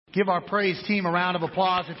Give our praise team a round of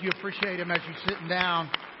applause if you appreciate him as you're sitting down.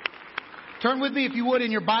 Turn with me, if you would,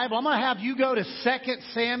 in your Bible. I'm going to have you go to 2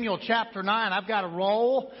 Samuel chapter 9. I've got to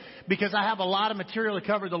roll because I have a lot of material to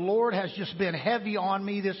cover. The Lord has just been heavy on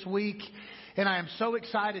me this week, and I am so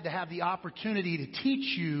excited to have the opportunity to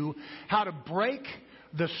teach you how to break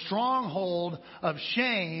the stronghold of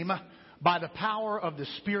shame by the power of the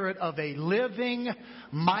Spirit of a living,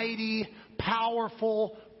 mighty,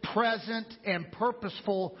 powerful, present, and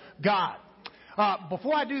purposeful God.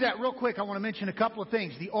 Before I do that, real quick, I want to mention a couple of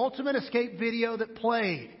things. The Ultimate Escape video that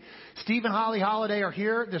played. Steve and Holly Holiday are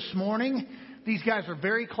here this morning. These guys are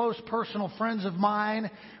very close personal friends of mine.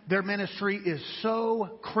 Their ministry is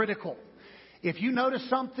so critical. If you notice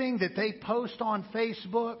something that they post on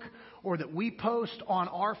Facebook or that we post on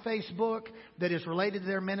our Facebook that is related to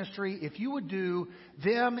their ministry, if you would do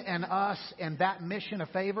them and us and that mission a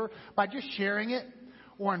favor by just sharing it,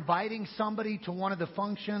 or inviting somebody to one of the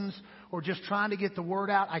functions, or just trying to get the word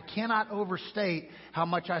out, I cannot overstate how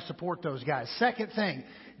much I support those guys. Second thing,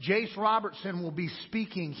 Jace Robertson will be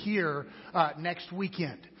speaking here next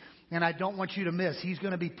weekend. And I don't want you to miss. He's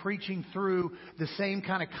going to be preaching through the same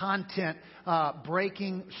kind of content,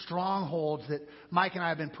 breaking strongholds that Mike and I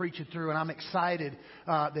have been preaching through. And I'm excited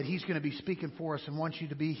that he's going to be speaking for us and want you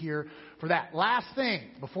to be here for that. Last thing,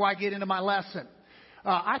 before I get into my lesson.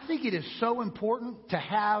 I think it is so important to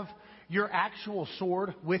have your actual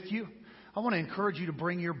sword with you. I want to encourage you to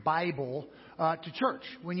bring your Bible to church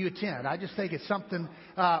when you attend. I just think it's something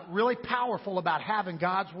really powerful about having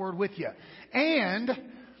God's Word with you. And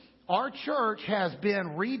our church has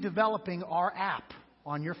been redeveloping our app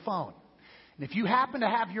on your phone. And if you happen to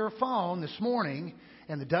have your phone this morning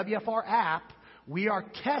and the WFR app, we are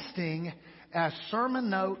testing a sermon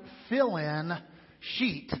note fill-in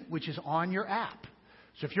sheet, which is on your app.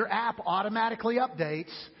 So if your app automatically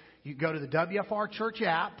updates, you go to the WFR Church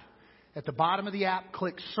app. At the bottom of the app,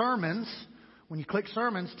 click Sermons. When you click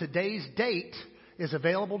Sermons, today's date is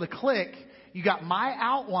available to click. You got my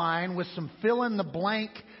outline with some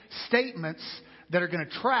fill-in-the-blank statements that are going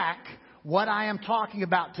to track what I am talking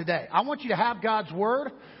about today. I want you to have God's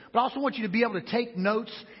Word, but I also want you to be able to take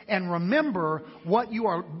notes and remember what you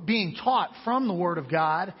are being taught from the Word of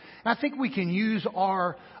God. And I think we can use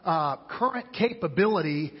our current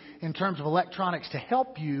capability in terms of electronics to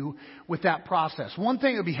help you with that process. One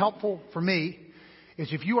thing that would be helpful for me is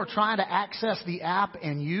if you are trying to access the app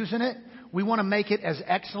and using it, we want to make it as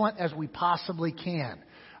excellent as we possibly can.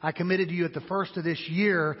 I committed to you at the first of this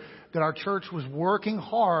year that our church was working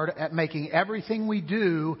hard at making everything we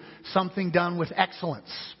do something done with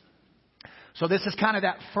excellence. So this is kind of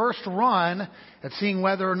that first run at seeing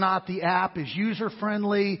whether or not the app is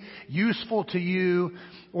user-friendly, useful to you,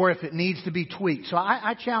 or if it needs to be tweaked. So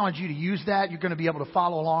I challenge you to use that. You're going to be able to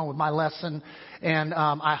follow along with my lesson. And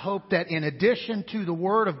I hope that in addition to the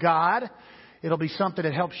Word of God, it'll be something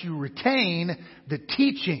that helps you retain the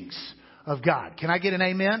teachings of God. Can I get an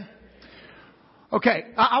amen? Okay,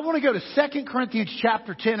 I want to go to 2 Corinthians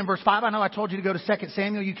chapter 10 and verse 5. I know I told you to go to 2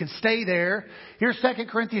 Samuel. You can stay there. Here's 2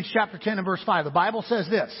 Corinthians chapter 10 and verse 5. The Bible says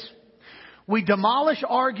this: we demolish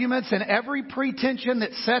arguments and every pretension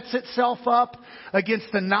that sets itself up against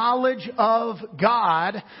the knowledge of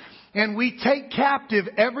God, and we take captive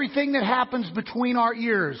everything that happens between our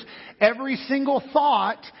ears, every single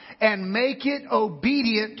thought, and make it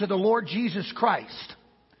obedient to the Lord Jesus Christ.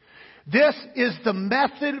 This is the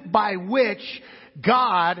method by which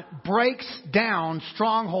God breaks down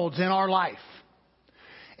strongholds in our life.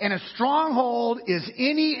 And a stronghold is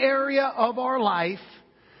any area of our life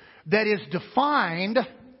that is defined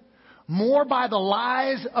more by the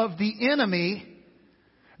lies of the enemy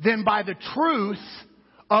than by the truth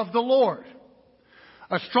of the Lord.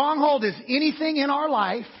 A stronghold is anything in our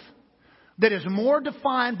life that is more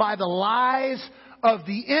defined by the lies of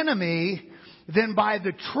the enemy than by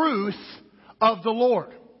the truth of the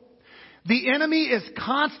Lord. The enemy is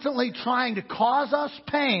constantly trying to cause us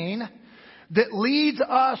pain that leads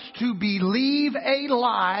us to believe a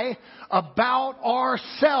lie about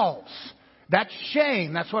ourselves. That's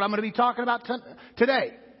shame. That's what I'm going to be talking about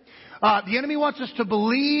today. The enemy wants us to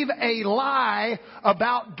believe a lie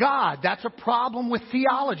about God. That's a problem with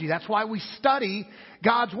theology. That's why we study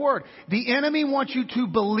God's Word. The enemy wants you to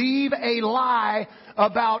believe a lie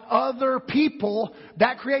about other people.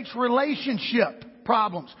 That creates relationship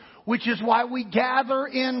problems, which is why we gather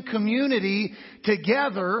in community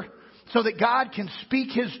together so that God can speak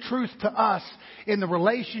His truth to us in the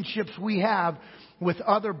relationships we have with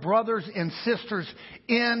other brothers and sisters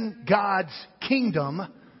in God's kingdom.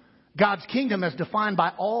 God's kingdom as defined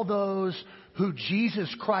by all those who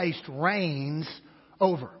Jesus Christ reigns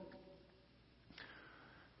over.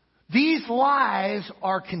 These lies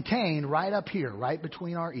are contained right up here, right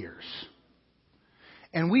between our ears.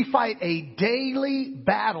 And we fight a daily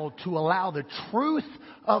battle to allow the truth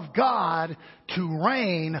of God to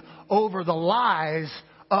reign over the lies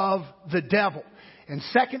of the devil. And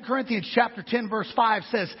 2 Corinthians chapter 10 verse 5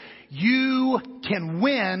 says, you can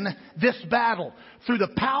win this battle. Through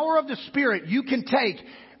the power of the Spirit, you can take,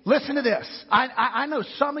 listen to this. I know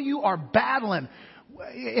some of you are battling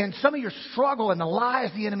and some of your struggle and the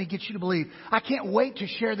lies the enemy gets you to believe. I can't wait to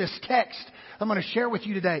share this text I'm going to share with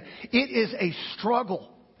you today. It is a struggle.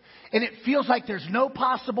 And it feels like there's no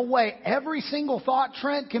possible way every single thought,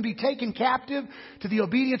 Trent, can be taken captive to the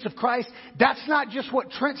obedience of Christ. That's not just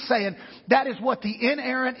what Trent's saying. That is what the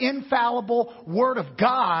inerrant, infallible Word of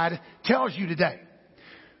God tells you today.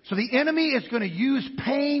 So the enemy is going to use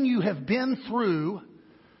pain you have been through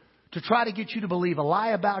to try to get you to believe a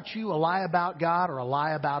lie about you, a lie about God, or a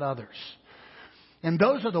lie about others. And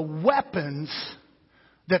those are the weapons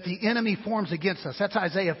that the enemy forms against us. That's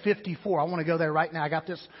Isaiah 54. I want to go there right now. I got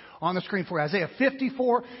this on the screen for you. Isaiah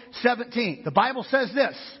 54:17. The Bible says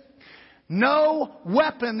this, no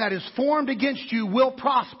weapon that is formed against you will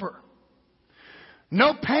prosper.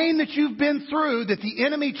 No pain that you've been through that the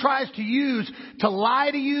enemy tries to use to lie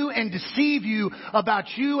to you and deceive you about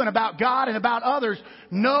you and about God and about others,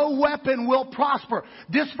 no weapon will prosper.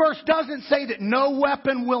 This verse doesn't say that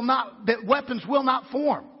weapons will not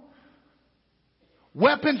form.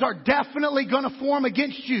 Weapons are definitely going to form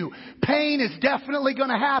against you. Pain is definitely going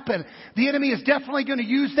to happen. The enemy is definitely going to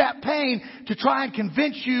use that pain to try and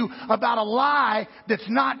convince you about a lie that's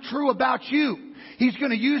not true about you. He's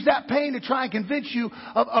going to use that pain to try and convince you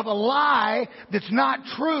of a lie that's not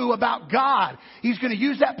true about God. He's going to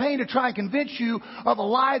use that pain to try and convince you of a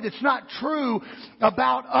lie that's not true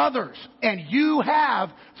about others. And you have,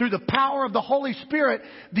 through the power of the Holy Spirit,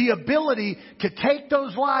 the ability to take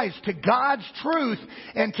those lies to God's truth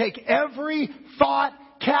and take every thought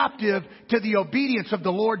captive to the obedience of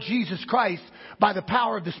the Lord Jesus Christ by the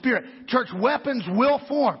power of the Spirit. Church, weapons will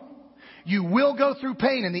form. You will go through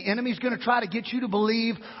pain, and the enemy's going to try to get you to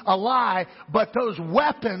believe a lie, but those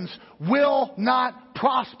weapons will not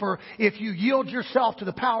prosper if you yield yourself to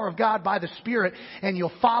the power of God by the Spirit, and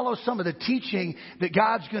you'll follow some of the teaching that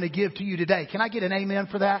God's going to give to you today. Can I get an amen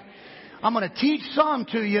for that? I'm going to teach some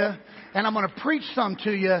to you, and I'm going to preach some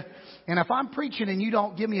to you. And if I'm preaching and you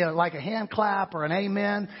don't give me a hand clap or an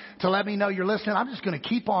amen to let me know you're listening, I'm just going to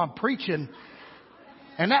keep on preaching.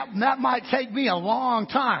 And that might take me a long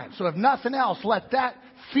time. So if nothing else, let that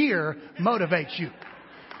fear motivate you.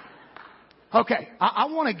 Okay, I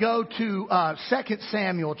want to go to 2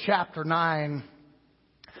 Samuel chapter 9.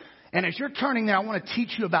 And as you're turning there, I want to teach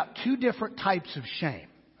you about two different types of shame.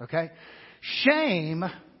 Okay? Shame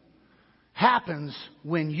happens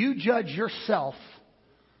when you judge yourself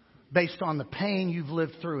based on the pain you've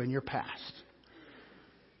lived through in your past.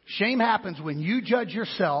 Shame happens when you judge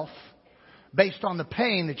yourself based on the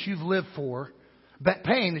pain that you've lived for, that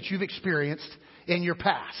pain that you've experienced in your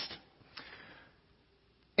past.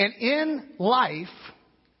 And in life,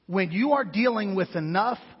 when you are dealing with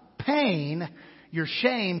enough pain, your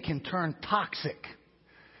shame can turn toxic.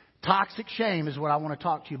 Toxic shame is what I want to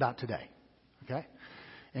talk to you about today. Okay?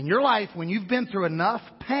 In your life, when you've been through enough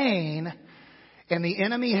pain, and the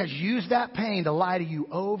enemy has used that pain to lie to you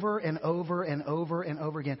over and over and over and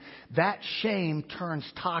over again, that shame turns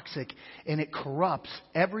toxic and it corrupts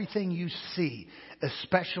everything you see,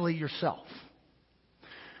 especially yourself.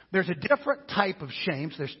 There's a different type of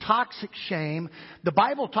shame. There's toxic shame. The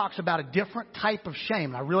Bible talks about a different type of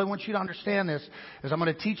shame. And I really want you to understand this as I'm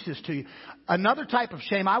going to teach this to you. Another type of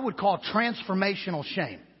shame I would call transformational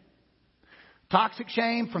shame. Toxic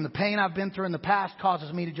shame from the pain I've been through in the past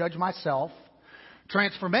causes me to judge myself.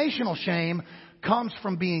 Transformational shame comes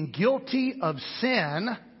from being guilty of sin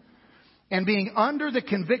and being under the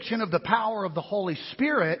conviction of the power of the Holy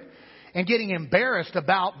Spirit and getting embarrassed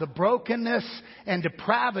about the brokenness and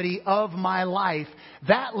depravity of my life.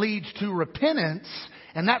 That leads to repentance,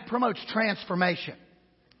 and that promotes transformation.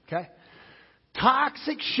 Okay?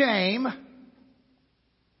 Toxic shame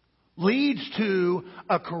leads to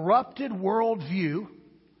a corrupted worldview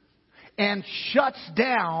and shuts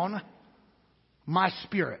down my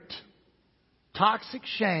spirit. Toxic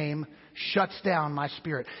shame shuts down my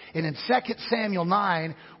spirit. And in 2 Samuel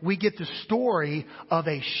 9, we get the story of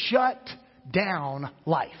a shut down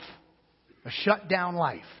life. A shut down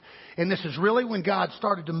life. And this is really when God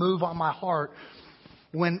started to move on my heart,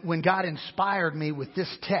 when God inspired me with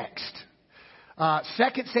this text. 2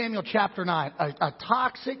 Samuel chapter 9, a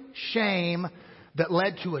toxic shame that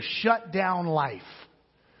led to a shut down life.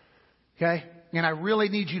 Okay? And I really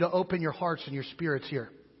need you to open your hearts and your spirits here.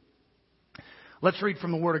 Let's read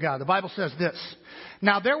from the Word of God. The Bible says this.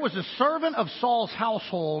 Now there was a servant of Saul's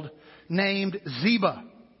household named Ziba.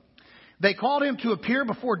 They called him to appear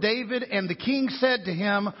before David, and the king said to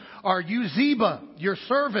him, "Are you Ziba, your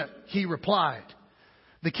servant?" He replied.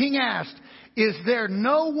 The king asked, "Is there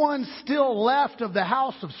no one still left of the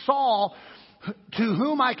house of Saul to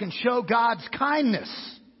whom I can show God's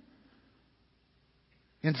kindness?"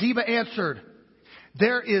 And Ziba answered,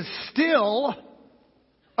 "There is still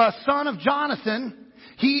a son of Jonathan.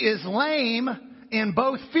 He is lame in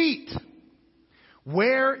both feet."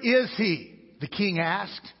 "Where is he?" the king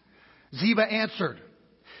asked. Ziba answered,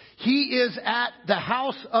 "He is at the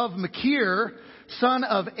house of Machir, son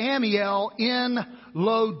of Amiel, in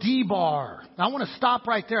Lo-debar." I want to stop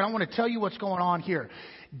right there. I want to tell you what's going on here.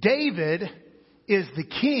 David is the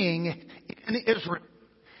king in Israel.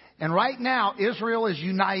 And right now, Israel is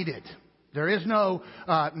united. There is no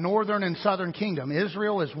northern and southern kingdom.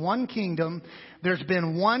 Israel is one kingdom. There's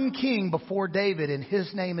been one king before David, and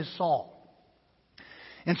his name is Saul.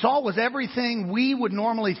 And Saul was everything we would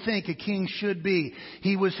normally think a king should be.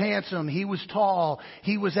 He was handsome. He was tall.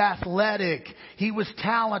 He was athletic. He was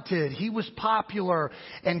talented. He was popular.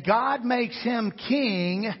 And God makes him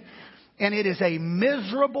king, and it is a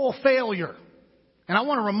miserable failure. And I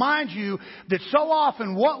want to remind you that so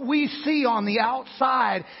often what we see on the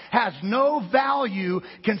outside has no value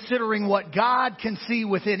considering what God can see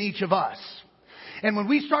within each of us. And when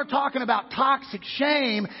we start talking about toxic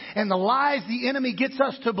shame and the lies the enemy gets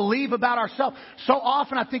us to believe about ourselves, so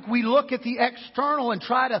often I think we look at the external and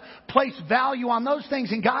try to place value on those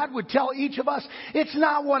things. And God would tell each of us, it's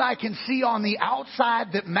not what I can see on the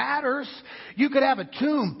outside that matters. You could have a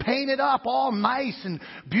tomb painted up all nice and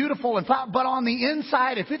beautiful, and but on the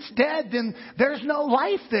inside, if it's dead, then there's no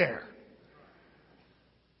life there.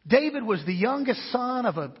 David was the youngest son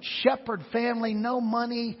of a shepherd family, no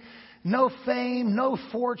money, no fame, no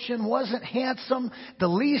fortune, wasn't handsome, the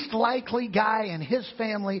least likely guy in his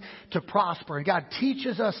family to prosper. And God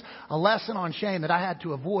teaches us a lesson on shame that I had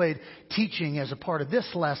to avoid teaching as a part of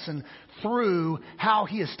this lesson through how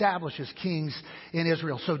he establishes kings in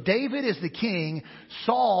Israel. So David is the king.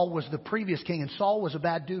 Saul was the previous king, and Saul was a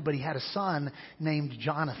bad dude, but he had a son named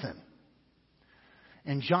Jonathan.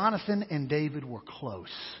 And Jonathan and David were close.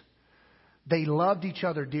 They loved each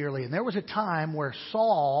other dearly. And there was a time where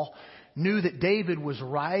Saul knew that David was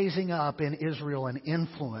rising up in Israel in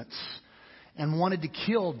influence and wanted to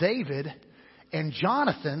kill David. And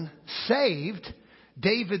Jonathan saved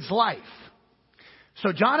David's life.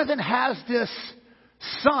 So Jonathan has this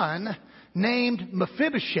son named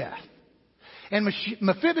Mephibosheth. And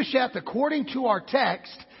Mephibosheth, according to our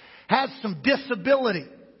text, has some disability.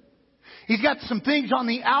 He's got some things on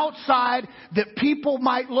the outside that people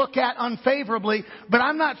might look at unfavorably, but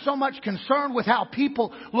I'm not so much concerned with how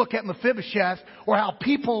people look at Mephibosheth or how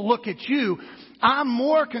people look at you. I'm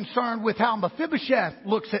more concerned with how Mephibosheth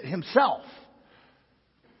looks at himself.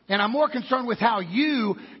 And I'm more concerned with how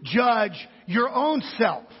you judge your own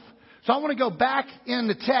self. So I want to go back in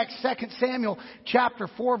the text, 2 Samuel chapter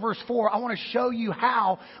 4, verse 4. I want to show you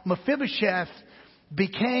how Mephibosheth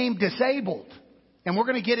became disabled. And we're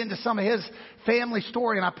going to get into some of his family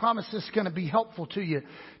story, and I promise this is going to be helpful to you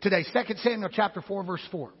today. 2 Samuel chapter 4, verse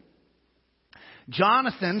 4.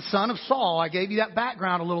 Jonathan, son of Saul, I gave you that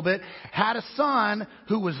background a little bit, had a son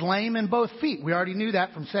who was lame in both feet. We already knew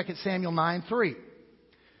that from 2 Samuel 9:3.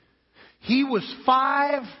 He was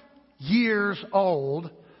 5 years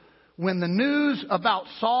old when the news about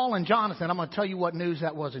Saul and Jonathan, I'm going to tell you what news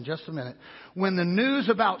that was in just a minute. When the news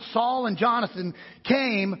about Saul and Jonathan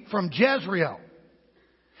came from Jezreel.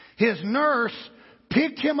 His nurse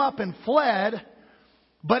picked him up and fled,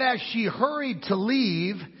 but as she hurried to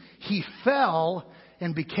leave, he fell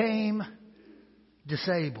and became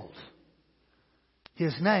disabled.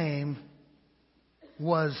 His name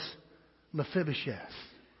was Mephibosheth.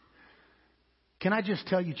 Can I just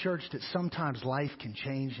tell you, church, that sometimes life can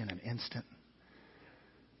change in an instant?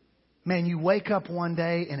 Man, you wake up one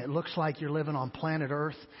day and it looks like you're living on planet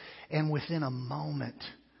Earth, and within a moment,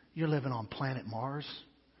 you're living on planet Mars.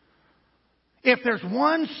 If there's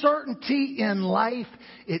one certainty in life,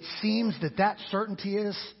 it seems that certainty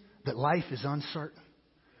is that life is uncertain.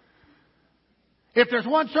 If there's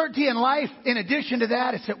one certainty in life, in addition to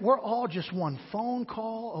that, it's that we're all just one phone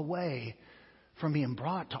call away from being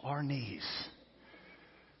brought to our knees.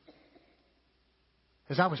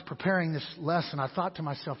 As I was preparing this lesson, I thought to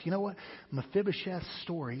myself, you know what? Mephibosheth's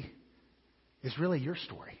story is really your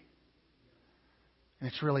story. And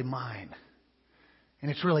it's really mine. And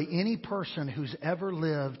it's really any person who's ever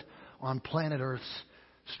lived on planet Earth's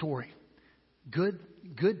story.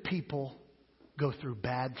 Good people go through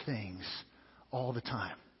bad things all the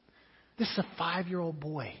time. This is a 5-year-old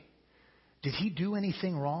boy. Did he do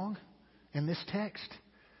anything wrong in this text?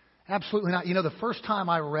 Absolutely not. You know, the first time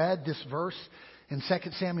I read this verse in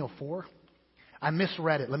 2 Samuel 4, I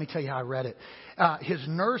misread it. Let me tell you how I read it. His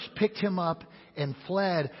nurse picked him up and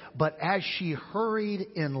fled, but as she hurried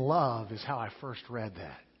in love is how I first read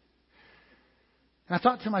that. And I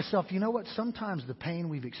thought to myself, you know what? Sometimes the pain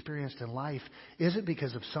we've experienced in life isn't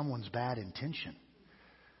because of someone's bad intention.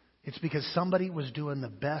 It's because somebody was doing the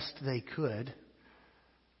best they could,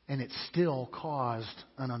 and it still caused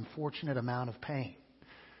an unfortunate amount of pain.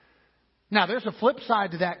 Now, there's a flip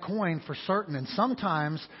side to that coin for certain. And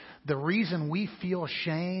sometimes the reason we feel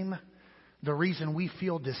shame, the reason we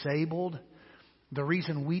feel disabled, the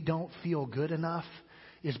reason we don't feel good enough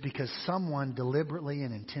is because someone deliberately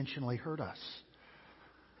and intentionally hurt us.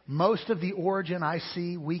 Most of the origin I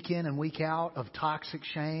see week in and week out of toxic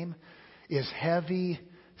shame is heavy,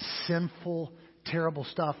 sinful, terrible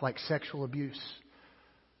stuff like sexual abuse.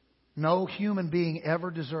 No human being ever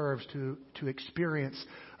deserves to experience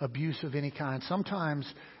abuse of any kind.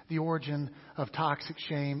 Sometimes the origin of toxic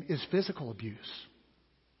shame is physical abuse.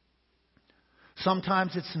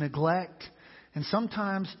 Sometimes it's neglect, and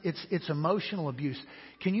sometimes it's emotional abuse.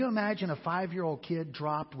 Can you imagine a 5-year-old kid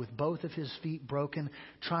dropped with both of his feet broken,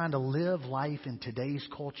 trying to live life in today's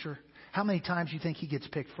culture? How many times do you think he gets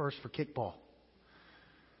picked first for kickball?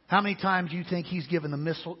 How many times do you think he's given the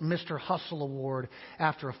Mr. Hustle Award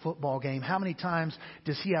after a football game? How many times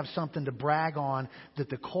does he have something to brag on that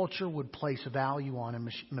the culture would place a value on?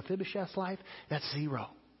 In Mephibosheth's life, that's 0.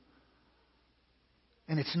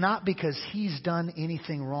 And it's not because he's done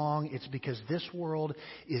anything wrong. It's because this world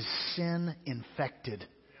is sin-infected.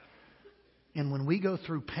 And when we go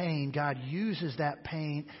through pain, God uses that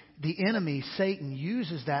pain. The enemy, Satan,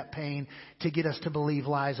 uses that pain to get us to believe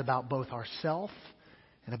lies about both ourselves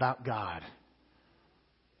and about God.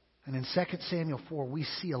 And in 2 Samuel 4, we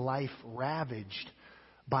see a life ravaged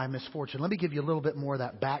by misfortune. Let me give you a little bit more of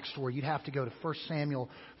that backstory. You'd have to go to 1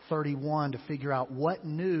 Samuel 31 to figure out what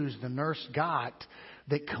news the nurse got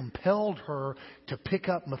that compelled her to pick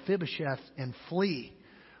up Mephibosheth and flee.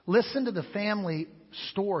 Listen to the family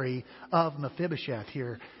story of Mephibosheth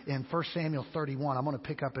here in 1 Samuel 31. I'm going to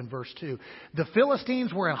pick up in verse 2. The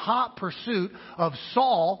Philistines were in hot pursuit of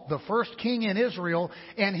Saul, the first king in Israel,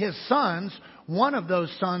 and his sons. One of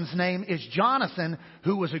those sons' name is Jonathan,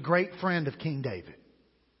 who was a great friend of King David.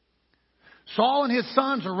 Saul and his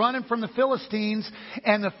sons are running from the Philistines,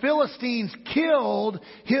 and the Philistines killed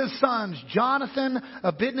his sons, Jonathan,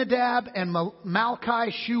 Abinadab, and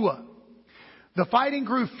Malchi-Shua. The fighting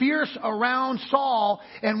grew fierce around Saul,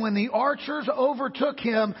 and when the archers overtook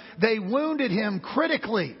him, they wounded him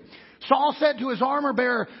critically. Saul said to his armor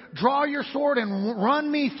bearer, "Draw your sword and run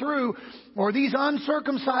me through, or these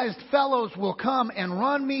uncircumcised fellows will come and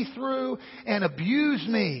run me through and abuse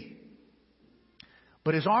me."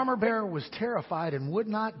 But his armor bearer was terrified and would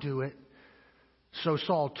not do it. So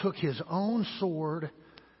Saul took his own sword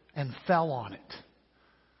and fell on it.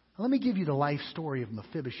 Let me give you the life story of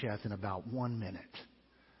Mephibosheth in about 1 minute.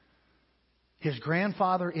 His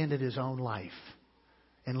grandfather ended his own life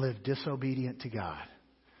and lived disobedient to God.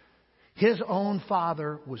 His own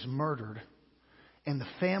father was murdered, and the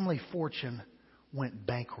family fortune went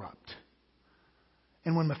bankrupt.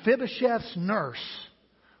 And when Mephibosheth's nurse,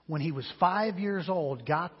 when he was 5 years old,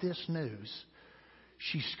 got this news,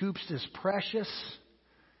 she scoops this precious,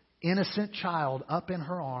 innocent child up in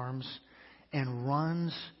her arms and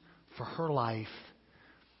runs for her life.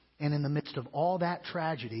 And in the midst of all that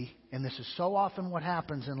tragedy, and this is so often what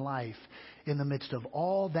happens in life, in the midst of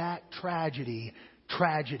all that tragedy,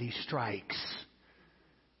 tragedy strikes.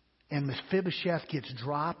 And Mephibosheth gets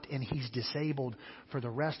dropped and he's disabled for the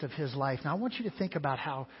rest of his life. Now I want you to think about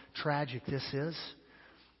how tragic this is.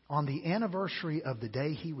 On the anniversary of the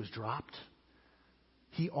day he was dropped,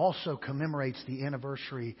 he also commemorates the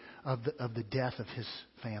anniversary of the death of his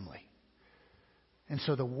family. And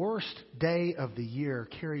so the worst day of the year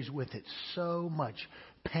carries with it so much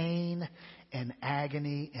pain and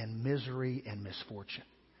agony and misery and misfortune.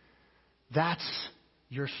 That's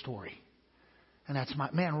your story. And that's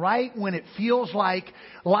right when it feels like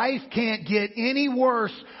life can't get any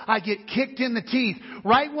worse, I get kicked in the teeth.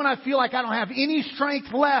 Right when I feel like I don't have any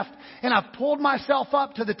strength left and I've pulled myself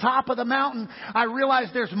up to the top of the mountain, I realize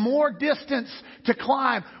there's more distance to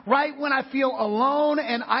climb. Right when I feel alone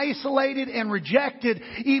and isolated and rejected,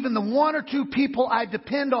 even the 1 or 2 people I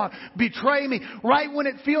depend on betray me. Right when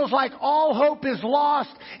it feels like all hope is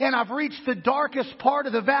lost and I've reached the darkest part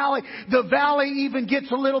of the valley even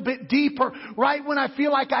gets a little bit deeper. Right when I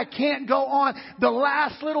feel like I can't go on, the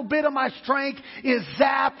last little bit of my strength is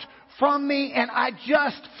zapped from me and I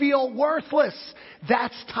just feel worthless.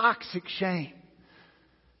 That's toxic shame.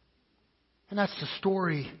 And that's the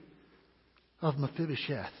story of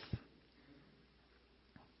Mephibosheth.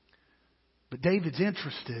 But David's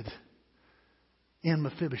interested in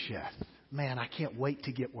Mephibosheth. Man, I can't wait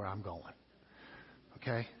to get where I'm going.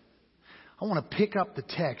 Okay? I want to pick up the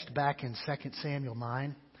text back in 2 Samuel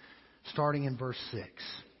 9, starting in verse 6.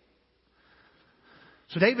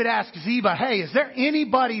 So David asks Ziba, hey, is there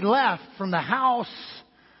anybody left from the house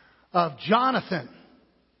of Jonathan?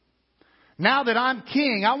 Now that I'm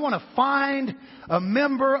king, I want to find a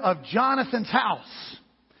member of Jonathan's house.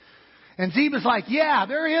 And Ziba's like, yeah,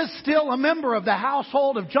 there is still a member of the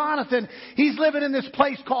household of Jonathan. He's living in this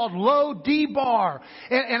place called Lo-Debar.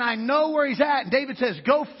 And I know where he's at. And David says,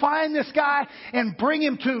 go find this guy and bring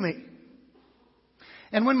him to me.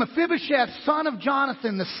 And when Mephibosheth, son of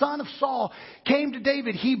Jonathan, the son of Saul, came to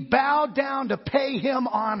David, he bowed down to pay him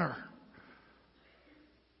honor.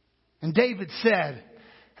 And David said,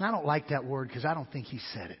 and I don't like that word because I don't think he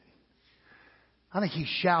said it. I think he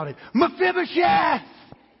shouted, Mephibosheth!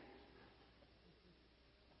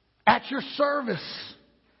 At your service.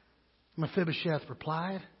 Mephibosheth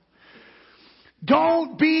replied,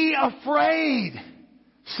 don't be afraid,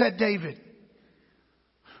 said David.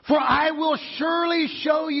 For I will surely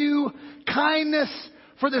show you kindness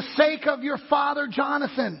for the sake of your father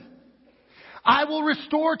Jonathan. I will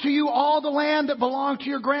restore to you all the land that belonged to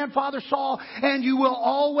your grandfather Saul, and you will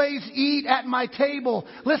always eat at my table.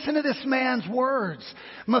 Listen to this man's words.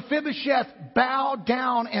 Mephibosheth bowed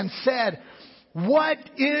down and said, what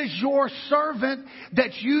is your servant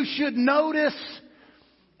that you should notice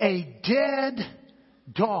a dead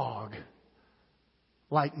dog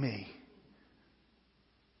like me?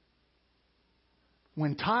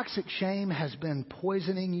 When toxic shame has been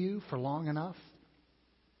poisoning you for long enough,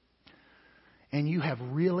 and you have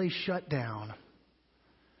really shut down,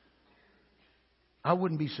 I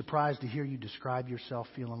wouldn't be surprised to hear you describe yourself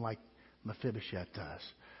feeling like Mephibosheth does.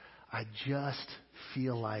 I just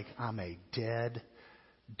feel like I'm a dead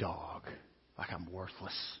dog, like I'm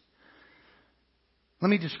worthless. Let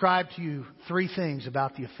me describe to you 3 things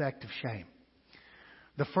about the effect of shame.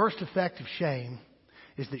 The first effect of shame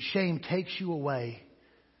is that shame takes you away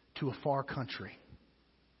to a far country.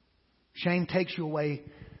 Shame takes you away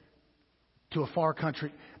to a far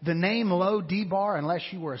country. The name Lo-Debar, unless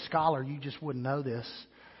you were a scholar, you just wouldn't know this.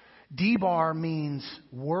 Debar means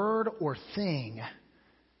word or thing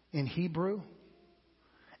in Hebrew.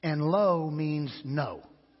 And Lo means no.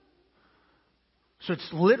 So it's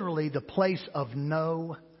literally the place of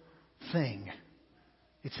no thing.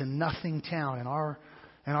 It's a nothing town. In our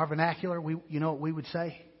vernacular, you know what we would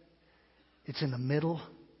say? It's in the middle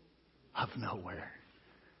of nowhere.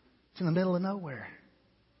 It's in the middle of nowhere.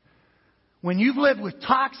 When you've lived with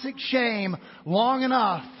toxic shame long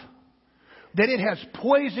enough that it has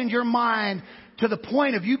poisoned your mind to the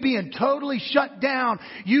point of you being totally shut down,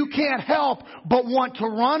 you can't help but want to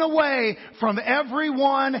run away from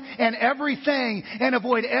everyone and everything and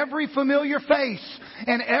avoid every familiar face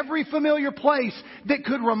and every familiar place that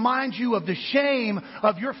could remind you of the shame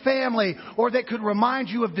of your family, or that could remind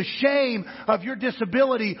you of the shame of your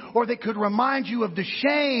disability, or that could remind you of the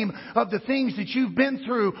shame of the things that you've been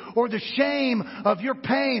through, or the shame of your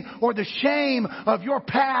pain, or the shame of your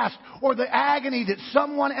past, or the agony that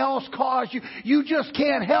someone else caused you. You just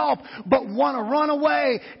can't help but want to run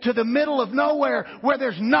away to the middle of nowhere where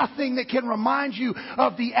there's nothing that can remind you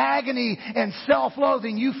of the agony and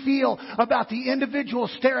self-loathing you feel about the individual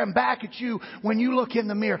staring back at you when you look in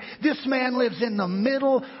the mirror. This man lives in the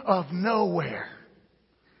middle of nowhere.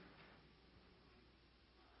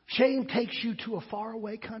 Shame takes you to a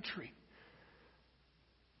faraway country.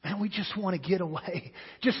 And we just want to get away.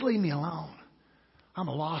 Just leave me alone. I'm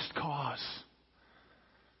a lost cause.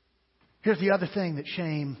 Here's the other thing that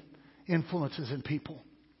shame influences in people.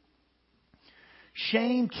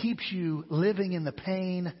 Shame keeps you living in the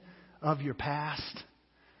pain of your past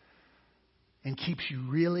and keeps you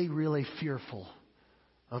really, really fearful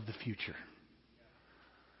of the future.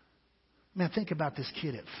 Man, think about this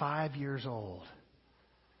kid at 5 years old.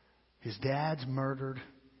 His dad's murdered.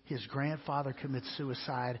 His grandfather commits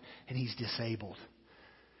suicide, and he's disabled.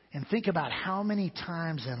 And think about how many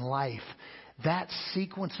times in life that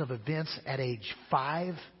sequence of events at age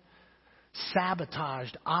 5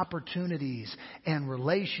 sabotaged opportunities and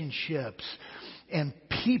relationships and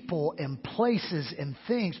people and places and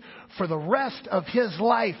things for the rest of his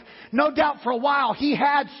life. No doubt for a while he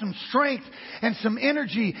had some strength and some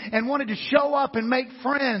energy and wanted to show up and make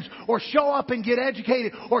friends or show up and get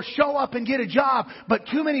educated or show up and get a job. But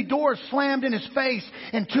too many doors slammed in his face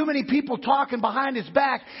and too many people talking behind his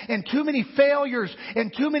back and too many failures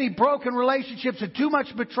and too many broken relationships and too much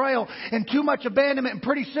betrayal and too much abandonment. And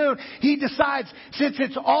pretty soon he decides, since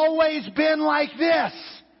it's always been like this,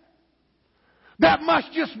 that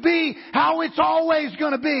must just be how it's always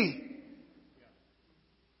going to be.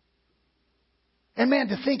 And man,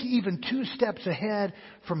 to think even 2 steps ahead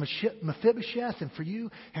from Mephibosheth and for you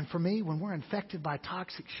and for me, when we're infected by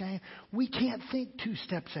toxic shame, we can't think 2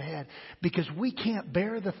 steps ahead because we can't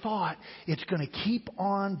bear the thought it's going to keep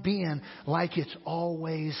on being like it's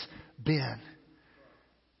always been.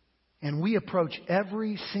 And we approach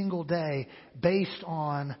every single day based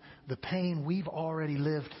on the pain we've already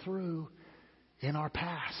lived through in our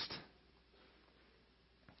past.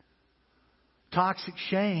 Toxic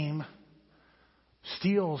shame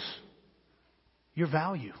steals your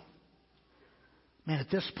value. Man, at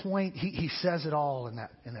this point, he says it all in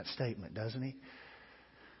that statement, doesn't he?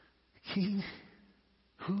 King,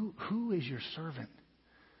 who is your servant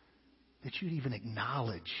that you'd even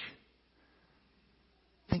acknowledge?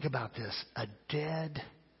 Think about this. A dead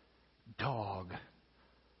dog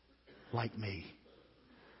like me.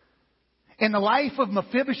 In the life of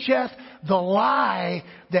Mephibosheth, the lie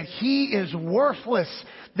that he is worthless,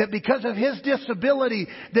 that because of his disability,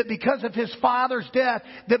 that because of his father's death,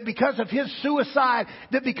 that because of his suicide,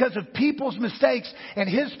 that because of people's mistakes and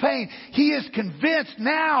his pain, he is convinced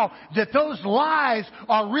now that those lies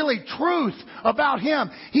are really truth about him.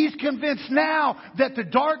 He's convinced now that the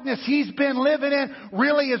darkness he's been living in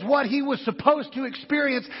really is what he was supposed to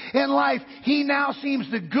experience in life. He now sees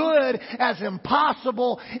the good as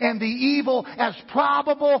impossible and the evil as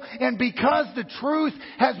probable, and because the truth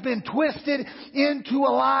has been twisted into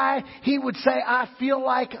a lie, he would say, I feel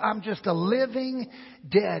like I'm just a living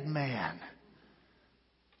dead man.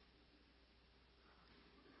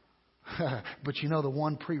 But you know the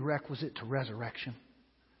one prerequisite to resurrection?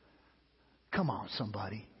 Come on,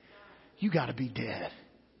 somebody. You got to be dead.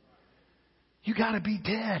 You got to be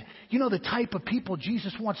dead. You know the type of people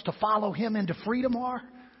Jesus wants to follow him into freedom are?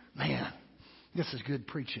 Man, this is good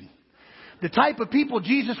preaching. The type of people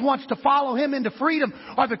Jesus wants to follow him into freedom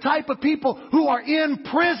are the type of people who are in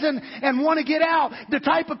prison and want to get out. The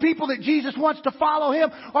type of people that Jesus wants to follow him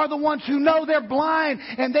are the ones who know they're blind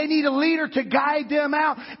and they need a leader to guide them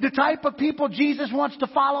out. The type of people Jesus wants to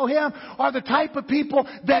follow him are the type of people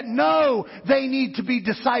that know they need to be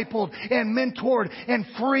discipled and mentored and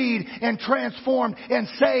freed and transformed and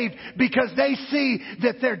saved because they see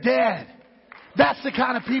that they're dead. That's the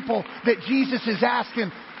kind of people that Jesus is asking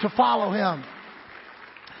to follow him.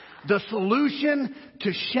 The solution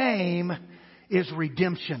to shame is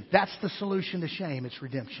redemption. That's the solution to shame. It's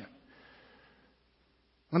redemption.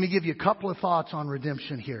 Let me give you a couple of thoughts on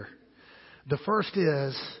redemption here. The first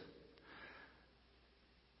is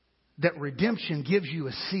that redemption gives you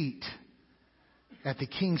a seat at the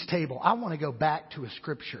king's table. I want to go back to a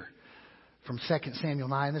scripture from 2 Samuel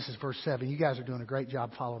 9. This is verse 7. You guys are doing a great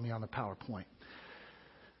job following me on the PowerPoint.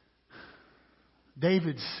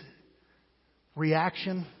 David's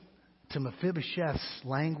reaction to Mephibosheth's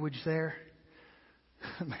language there.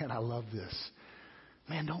 Man, I love this.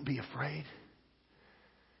 Man, don't be afraid.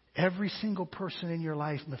 Every single person in your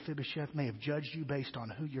life, Mephibosheth, may have judged you based on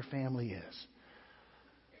who your family is.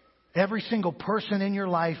 Every single person in your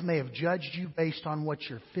life may have judged you based on what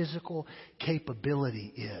your physical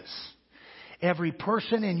capability is. Every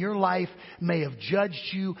person in your life may have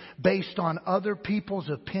judged you based on other people's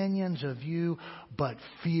opinions of you, but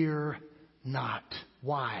fear not.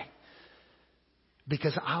 Why?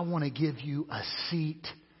 Because I want to give you a seat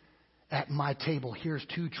at my table. Here's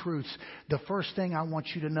 2 truths. The first thing I want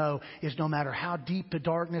you to know is no matter how deep the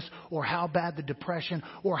darkness or how bad the depression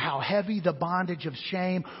or how heavy the bondage of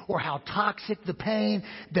shame or how toxic the pain,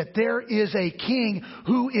 that there is a king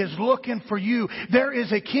who is looking for you. There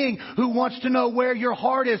is a king who wants to know where your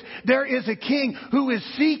heart is. There is a king who is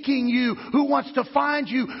seeking you, who wants to find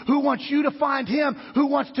you, who wants you to find him, who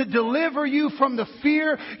wants to deliver you from the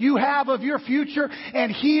fear you have of your future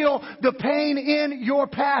and heal the pain in your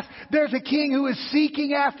past. There's a king who is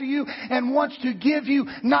seeking after you and wants to give you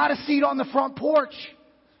not a seat on the front porch,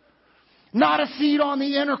 not a seat on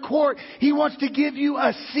the inner court. He wants to give you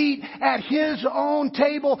a seat at his own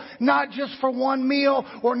table, not just for one meal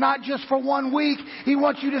or not just for 1 week. He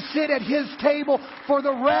wants you to sit at his table for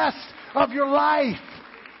the rest of your life.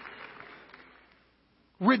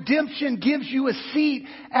 Redemption gives you a seat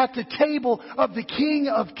at the table of the King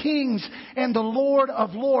of Kings and the Lord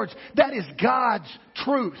of Lords. That is God's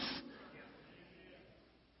truth.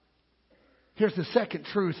 Here's the second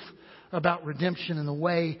truth about redemption and the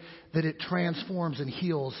way that it transforms and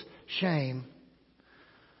heals shame.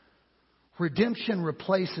 Redemption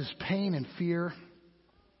replaces pain and fear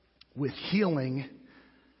with healing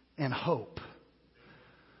and hope.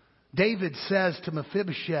 David says to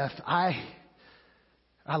Mephibosheth, I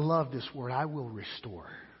love this word, I will restore.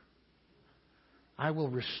 I will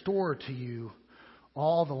restore to you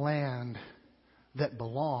all the land that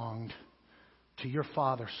belonged to your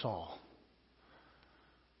father Saul.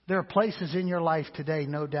 There are places in your life today,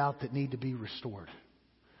 no doubt, that need to be restored.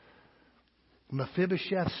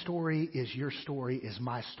 Mephibosheth's story is your story, is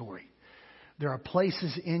my story. There are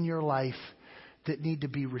places in your life that need to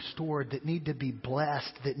be restored, that need to be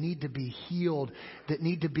blessed, that need to be healed, that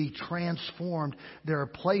need to be transformed. There are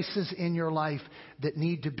places in your life that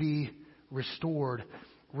need to be restored.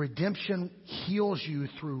 Redemption heals you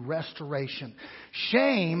through restoration.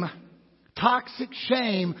 Shame, toxic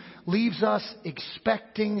shame, leaves us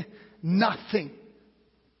expecting nothing.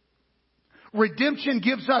 Redemption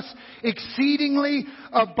gives us exceedingly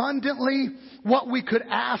abundantly what we could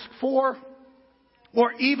ask for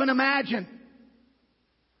or even imagine.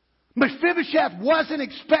 Mephibosheth wasn't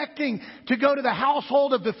expecting to go to the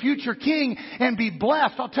household of the future king and be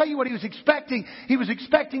blessed. I'll tell you what he was expecting. He was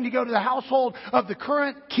expecting to go to the household of the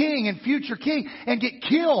current king and future king and get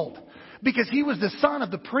killed because he was the son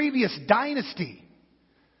of the previous dynasty.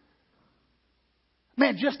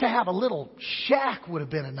 Man, just to have a little shack would have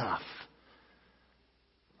been enough.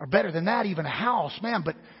 Or better than that, even a house. Man,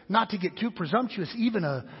 but not to get too presumptuous, even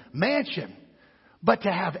a mansion. But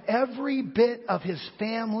to have every bit of his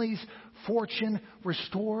family's fortune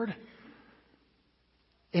restored.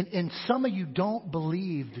 And some of you don't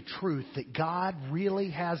believe the truth that God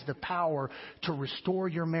really has the power to restore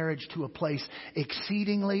your marriage to a place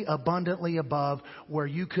exceedingly abundantly above where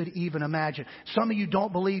you could even imagine. Some of you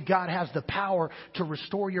don't believe God has the power to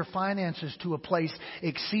restore your finances to a place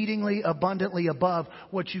exceedingly abundantly above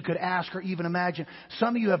what you could ask or even imagine.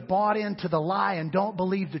 Some of you have bought into the lie and don't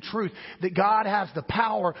believe the truth that God has the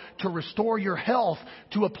power to restore your health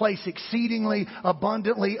to a place exceedingly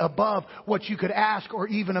abundantly above what you could ask or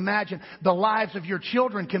even imagine. The lives of your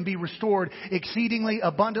children can be restored exceedingly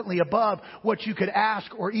abundantly above what you could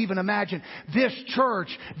ask or even imagine. This church,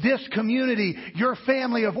 this community, your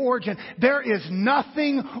family of origin, there is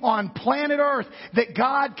nothing on planet Earth that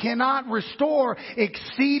God cannot restore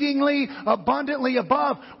exceedingly abundantly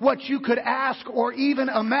above what you could ask or even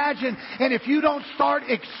imagine. And if you don't start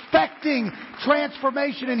expecting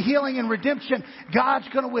transformation and healing and redemption, God's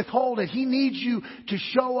going to withhold it. He needs you to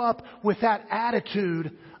show up with that attitude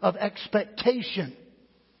of expectation.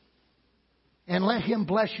 And let Him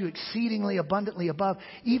bless you exceedingly abundantly above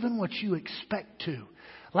even what you expect to.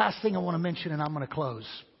 Last thing I want to mention, and I'm going to close.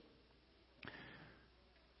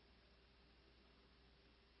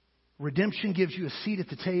 Redemption gives you a seat at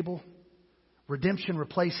the table. Redemption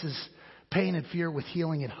replaces pain and fear with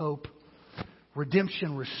healing and hope.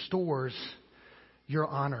 Redemption restores your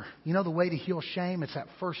honor. You know the way to heal shame? It's that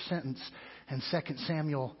first sentence in 2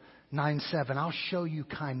 Samuel 9:7. I'll show you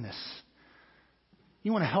kindness.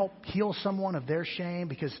 You want to help heal someone of their shame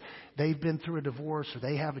because they've been through a divorce, or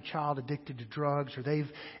they have a child addicted to drugs, or they've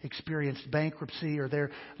experienced bankruptcy, or they're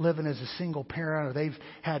living as a single parent, or they've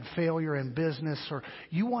had failure in business, or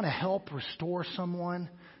you want to help restore someone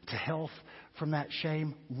to health from that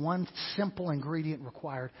shame. One simple ingredient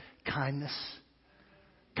required: kindness.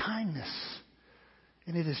 Kindness.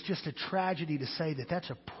 And it is just a tragedy to say that that's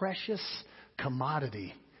a precious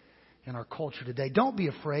commodity in our culture today. Don't be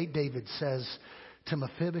afraid, David says to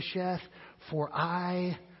Mephibosheth, for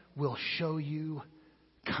I will show you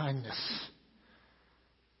kindness.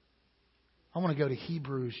 I want to go to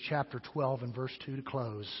Hebrews chapter 12 and verse 2 to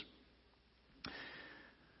close.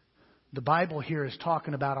 The Bible here is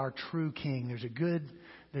talking about our true king. There's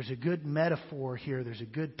a good metaphor here. There's a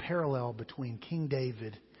good parallel between King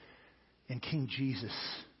David and King Jesus.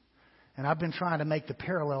 And I've been trying to make the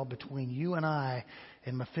parallel between you and I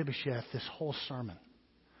and Mephibosheth this whole sermon.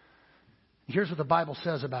 Here's what the Bible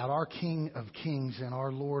says about our King of Kings and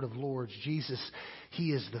our Lord of Lords, Jesus.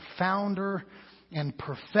 He is the founder and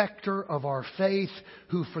perfecter of our faith,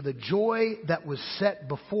 who for the joy that was set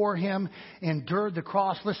before him endured the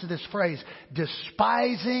cross. Listen to this phrase,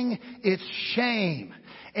 despising its shame.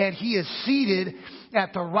 And he is seated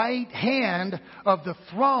at the right hand of the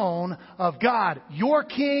throne of God. Your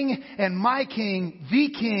King and my King, the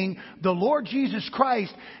King, the Lord Jesus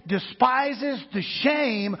Christ, despises the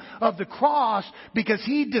shame of the cross because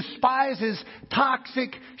he despises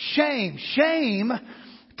toxic shame.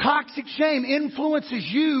 Toxic shame influences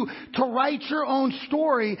you to write your own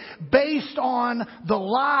story based on the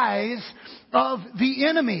lies of the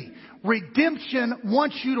enemy. Redemption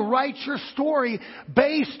wants you to write your story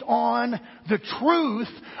based on the truth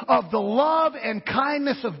of the love and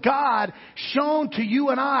kindness of God shown to you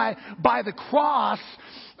and I by the cross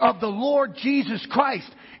of the Lord Jesus Christ.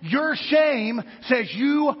 Your shame says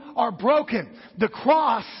you are broken. The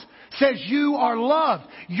cross says you are loved.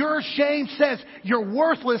 Your shame says you're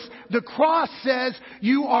worthless. The cross says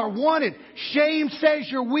you are wanted. Shame says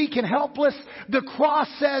you're weak and helpless. The cross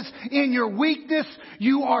says in your weakness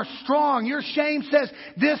you are strong. Your shame says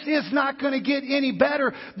this is not going to get any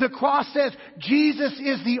better. The cross says Jesus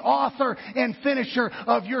is the author and finisher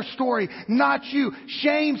of your story, not you.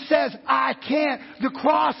 Shame says I can't. The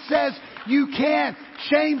cross says you can.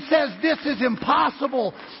 Shame says this is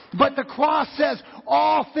impossible. But the cross says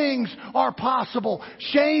all things are possible.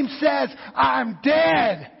 Shame says I'm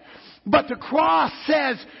dead. But the cross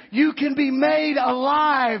says you can be made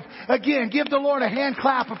alive again. Give the Lord a hand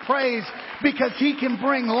clap of praise because He can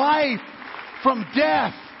bring life from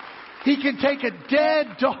death. He can take a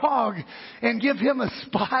dead dog and give him a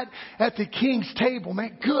spot at the King's table.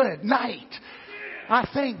 Man, good night. I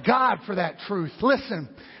thank God for that truth. Listen,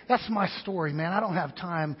 that's my story, man. I don't have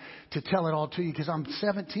time to tell it all to you because I'm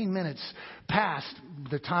 17 minutes past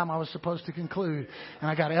the time I was supposed to conclude. And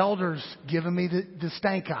I got elders giving me the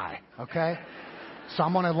stank eye, okay? So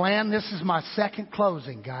I'm going to land. This is my second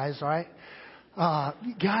closing, guys, all right?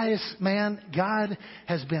 Guys, man, God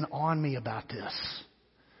has been on me about this.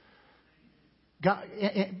 God,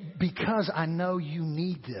 because I know you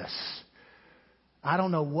need this. I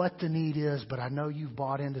don't know what the need is, but I know you've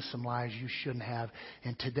bought into some lies you shouldn't have.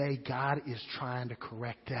 And today, God is trying to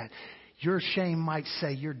correct that. Your shame might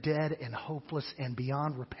say you're dead and hopeless and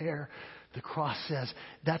beyond repair. The cross says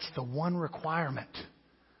that's the one requirement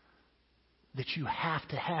that you have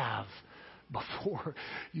to have before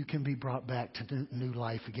you can be brought back to new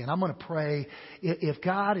life again. I'm going to pray. If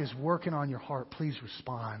God is working on your heart, please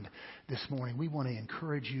respond this morning. We want to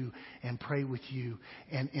encourage you and pray with you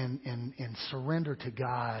and surrender to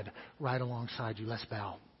God right alongside you. Let's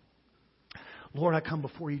bow. Lord, I come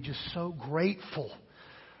before you just so grateful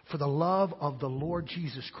for the love of the Lord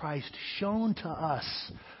Jesus Christ shown to us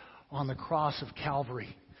on the cross of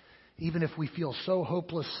Calvary. Even if we feel so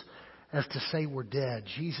hopeless as to say we're dead,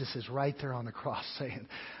 Jesus is right there on the cross saying,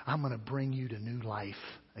 I'm going to bring you to new life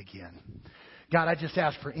again. God, I just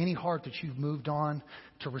ask for any heart that you've moved on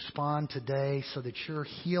to respond today so that your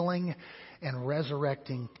healing and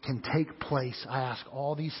resurrecting can take place. I ask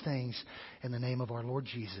all these things in the name of our Lord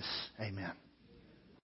Jesus. Amen.